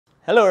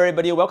Hello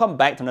everybody, welcome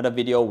back to another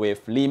video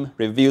with Lim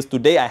Reviews.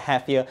 Today I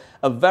have here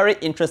a very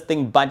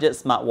interesting budget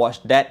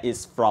smartwatch that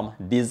is from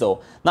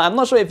DIZO. Now I'm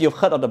not sure if you've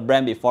heard of the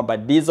brand before,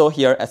 but DIZO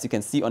here, as you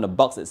can see on the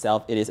box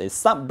itself, it is a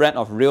sub-brand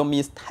of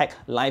Realme's Tech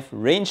Life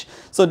range.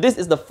 So this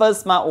is the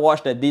first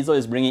smartwatch that DIZO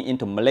is bringing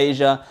into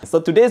Malaysia.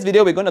 So today's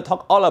video we're going to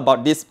talk all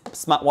about this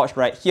smartwatch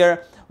right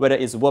here, whether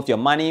it's worth your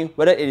money,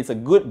 whether it is a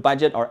good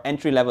budget or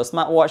entry-level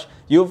smartwatch.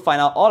 You'll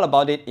find out all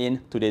about it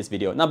in today's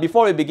video. Now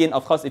before we begin,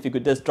 of course, if you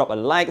could just drop a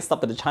like,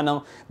 sub to the channel,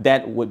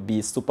 that would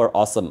be super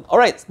awesome.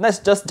 Alright, let's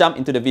just jump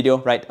into the video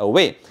right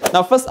away.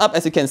 Now first up,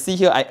 as you can see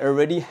here, I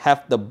already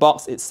have the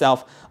box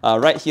itself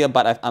right here,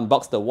 but I've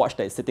unboxed the watch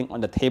that is sitting on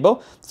the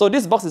table. So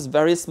this box is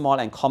very small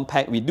and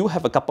compact. We do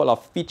have a couple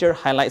of feature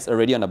highlights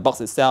already on the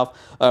box itself.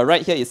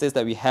 Right here it says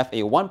that we have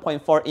a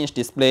 1.4-inch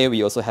display.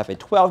 We also have a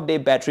 12-day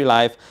battery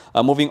life.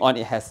 Moving on,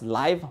 it has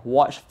live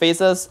watch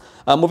faces.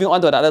 Moving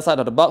on to the other side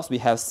of the box, we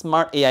have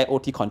smart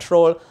AIoT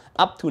control,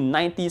 up to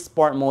 90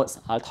 sport modes.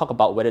 I'll talk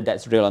about whether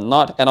that's real or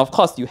not. And of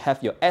course, you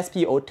have your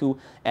SpO2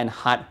 and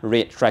heart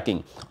rate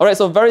tracking. Alright,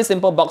 so very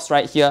simple box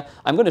right here.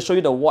 I'm going to show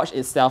you the watch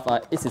itself.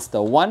 This is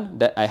the one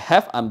that I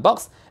have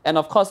unboxed. And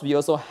of course, we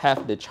also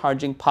have the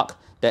charging puck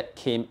that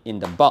came in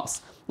the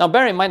box. Now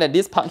bear in mind that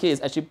this part here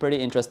is actually pretty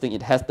interesting.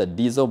 It has the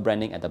DIZO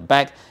branding at the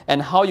back,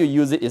 and how you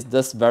use it is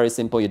just very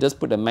simple. You just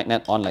put the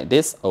magnet on like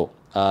this,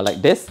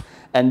 like this,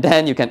 and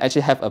then you can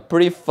actually have a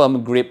pretty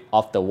firm grip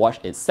of the watch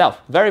itself.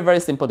 Very,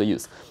 very simple to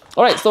use.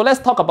 Alright, so let's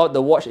talk about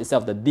the watch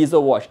itself, the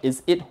DIZO watch.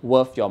 Is it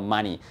worth your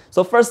money?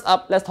 So first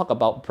up, let's talk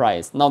about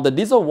price. Now the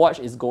DIZO watch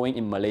is going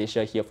in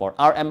Malaysia here for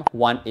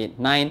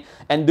RM189,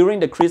 and during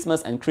the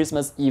Christmas and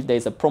Christmas Eve, there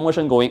is a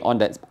promotion going on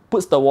that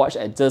puts the watch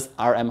at just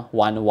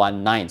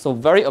RM119. So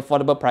very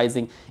affordable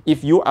pricing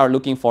if you are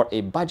looking for a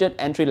budget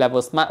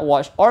entry-level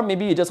smartwatch, or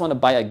maybe you just want to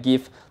buy a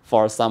gift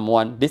for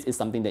someone. This is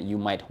something that you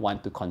might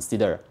want to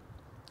consider.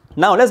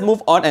 Now let's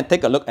move on and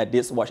take a look at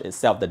this watch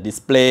itself, the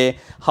display,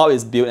 how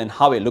it's built and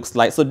how it looks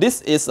like. So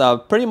this is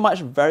pretty much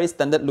very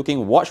standard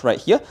looking watch right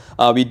here.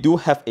 We do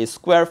have a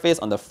square face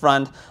on the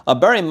front.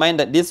 Bear in mind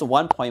that this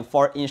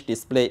 1.4-inch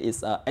display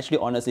is actually,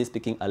 honestly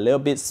speaking, a little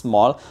bit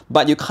small,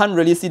 but you can't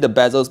really see the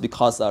bezels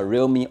because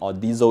Realme or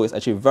DIZO is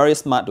actually very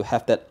smart to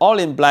have that all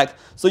in black,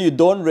 so you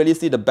don't really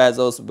see the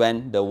bezels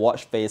when the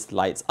watch face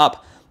lights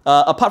up.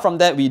 Apart from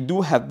that, we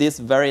do have this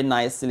very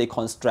nice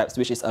silicone straps,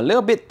 which is a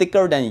little bit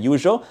thicker than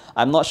usual.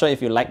 I'm not sure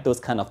if you like those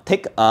kind of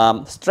thick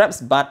straps,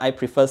 but I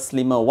prefer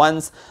slimmer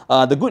ones.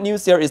 The good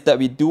news here is that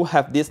we do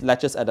have these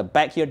latches at the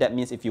back here. That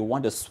means if you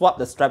want to swap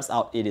the straps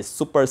out, it is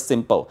super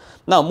simple.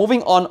 Now,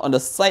 moving on the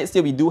sides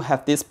here, we do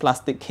have this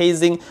plastic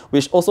casing,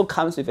 which also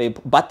comes with a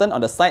button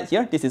on the side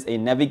here. This is a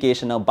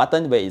navigational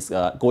button where it's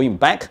going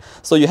back.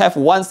 So you have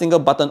one single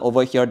button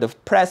over here. The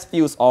press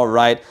feels all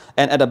right.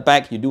 And at the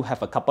back, you do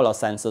have a couple of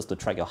sensors to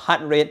track your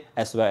heart rate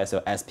as well as your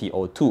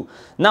SpO2.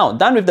 Now,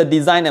 done with the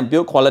design and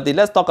build quality,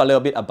 let's talk a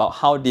little bit about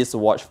how this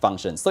watch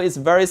functions. So it's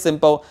very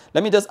simple.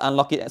 Let me just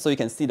unlock it so you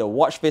can see the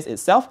watch face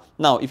itself.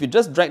 Now, if you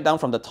just drag down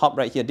from the top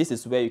right here, this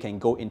is where you can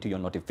go into your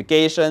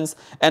notifications.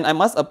 And I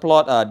must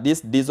applaud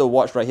this DIZO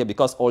watch right here,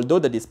 because although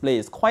the display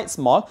is quite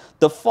small,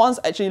 the fonts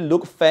actually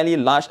look fairly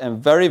large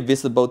and very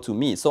visible to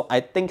me. So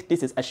I think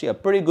this is actually a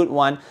pretty good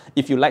one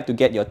if you like to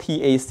get your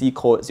TAC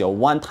codes, your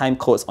one-time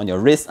codes on your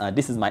wrist.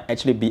 This might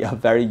actually be a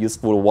very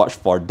useful watch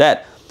for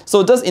that.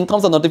 So just in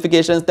terms of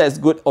notifications, that's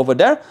good over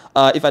there.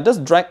 If I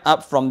just drag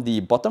up from the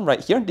bottom right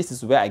here, this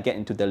is where I get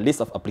into the list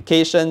of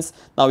applications.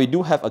 Now we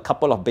do have a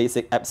couple of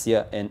basic apps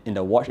here in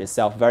the watch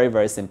itself. Very,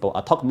 very simple.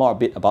 I'll talk more a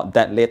bit about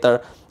that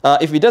later.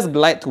 If we just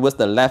glide towards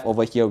the left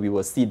over here, we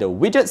will see the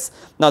widgets.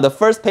 Now the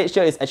first page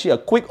here is actually a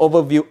quick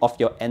overview of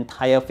your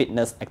entire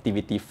fitness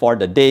activity for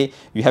the day.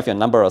 You have your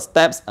number of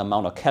steps,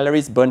 amount of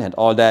calories burned and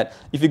all that.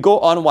 If you go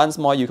on once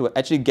more, you will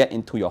actually get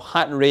into your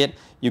heart rate.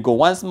 You go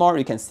once more,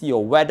 you can see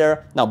your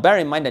weather. Now bear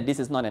in mind that this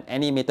is not an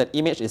animated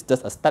image, it's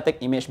just a static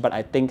image, but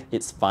I think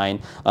it's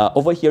fine.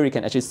 Over here, you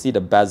can actually see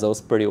the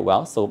bezels pretty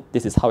well. So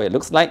this is how it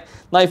looks like.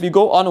 Now if you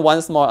go on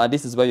once more,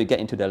 this is where you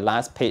get into the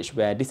last page,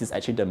 where this is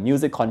actually the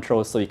music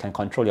control, so you can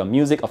control your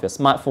music of your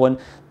smartphone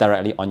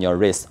directly on your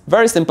wrist.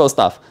 Very simple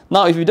stuff.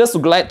 Now if you just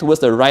glide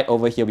towards the right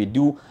over here, we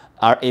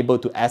are able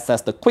to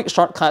access the quick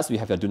shortcuts. We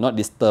have your do not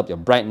disturb, your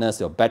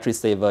brightness, your battery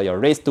saver, your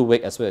raise to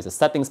wake, as well as the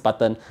settings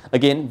button.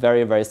 Again,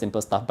 very, very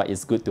simple stuff, but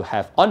it's good to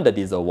have on the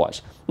DIZO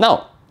watch.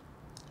 Now,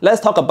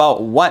 let's talk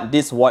about what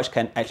this watch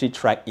can actually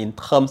track in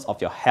terms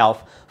of your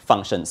health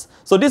functions.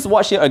 So this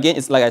watch here, again,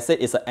 is like I said,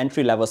 it's an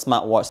entry-level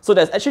smartwatch. So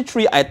there's actually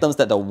 3 items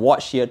that the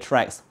watch here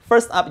tracks.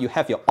 First up, you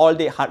have your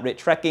all-day heart rate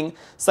tracking.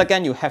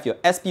 Second, you have your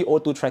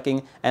SpO2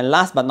 tracking. And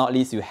last but not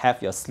least, you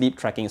have your sleep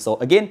tracking. So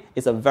again,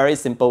 it's a very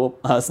simple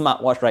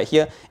smartwatch right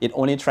here. It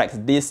only tracks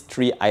these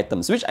 3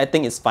 items, which I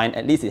think is fine.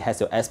 At least it has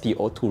your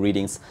SpO2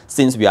 readings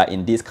since we are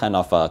in this kind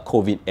of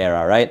COVID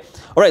era, right?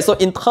 All right, so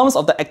in terms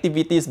of the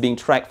activities being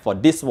tracked for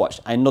this watch,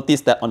 I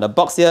noticed that on the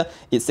box here,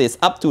 it says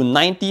up to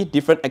 90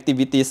 different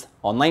activities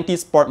or 90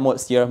 sport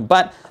modes here.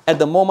 But at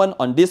the moment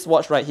on this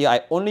watch right here,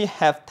 I only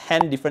have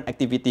 10 different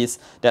activities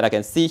that I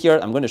can see here,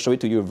 I'm going to show it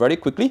to you very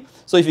quickly.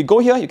 So if you go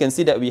here, you can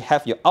see that we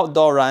have your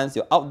outdoor runs,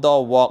 your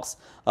outdoor walks,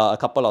 a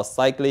couple of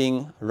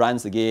cycling,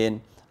 runs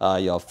again,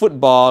 your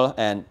football,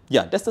 and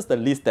yeah, that's just the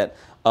list that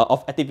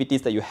of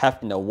activities that you have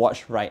in the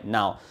watch right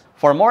now.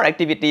 For more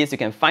activities, you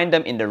can find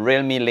them in the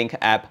Realme Link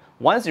app.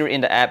 Once you're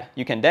in the app,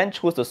 you can then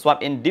choose to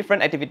swap in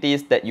different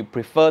activities that you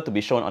prefer to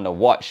be shown on the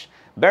watch.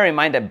 Bear in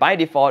mind that by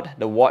default,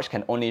 the watch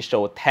can only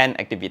show 10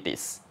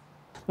 activities.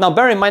 Now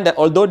bear in mind that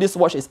although this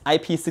watch is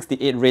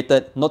IP68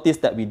 rated, notice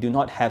that we do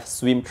not have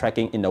swim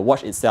tracking in the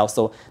watch itself,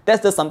 so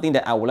that's just something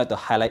that I would like to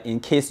highlight in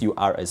case you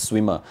are a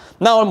swimmer.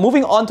 Now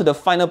moving on to the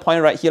final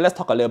point right here, let's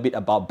talk a little bit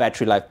about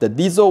battery life. The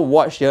DIZO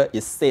Watch here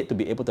is said to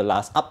be able to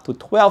last up to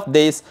 12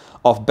 days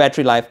of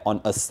battery life on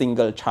a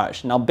single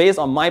charge. Now based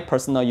on my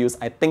personal use,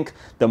 I think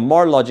the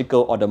more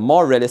logical or the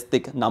more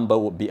realistic number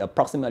would be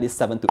approximately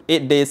 7 to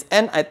 8 days,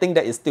 and I think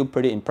that is still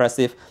pretty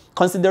impressive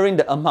considering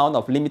the amount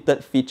of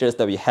limited features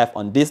that we have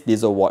on this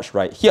DIZO watch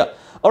right here.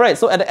 Alright,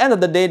 so at the end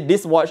of the day,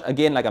 this watch,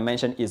 again, like I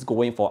mentioned, is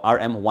going for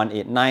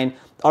RM189,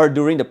 or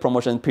during the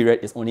promotion period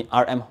is only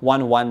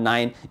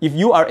RM119. If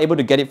you are able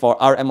to get it for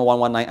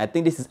RM119, I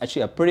think this is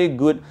actually a pretty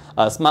good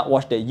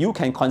smartwatch that you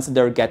can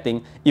consider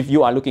getting if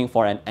you are looking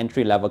for an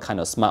entry-level kind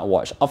of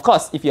smartwatch. Of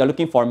course, if you are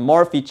looking for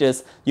more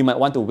features, you might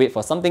want to wait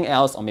for something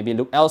else or maybe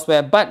look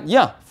elsewhere. But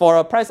yeah, for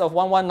a price of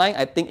 119,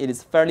 I think it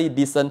is fairly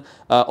decent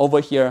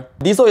over here.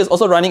 DIZO is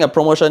also running a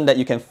promotion that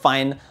you can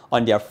find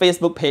on their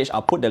Facebook page.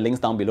 I'll put the links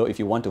down below if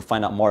you want to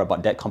find out more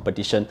about that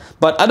competition.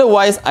 But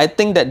otherwise, I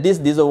think that this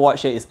DIZO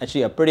watch here is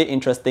actually a pretty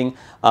interesting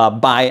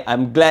buy.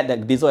 I'm glad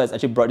that DIZO has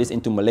actually brought this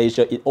into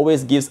Malaysia. It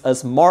always gives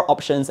us more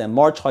options and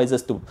more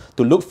choices to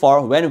look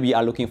for when we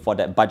are looking for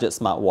that budget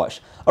smartwatch.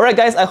 Alright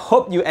guys, I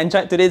hope you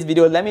enjoyed today's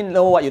video. Let me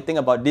know what you think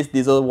about this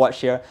DIZO watch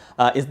here.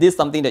 Is this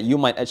something that you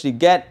might actually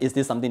get? Is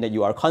this something that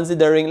you are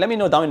considering? Let me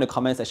know down in the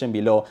comment section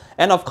below.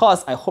 And of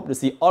course, I hope to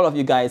see all of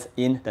you guys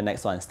in the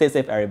next one. Stay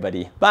safe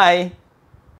everybody. Bye!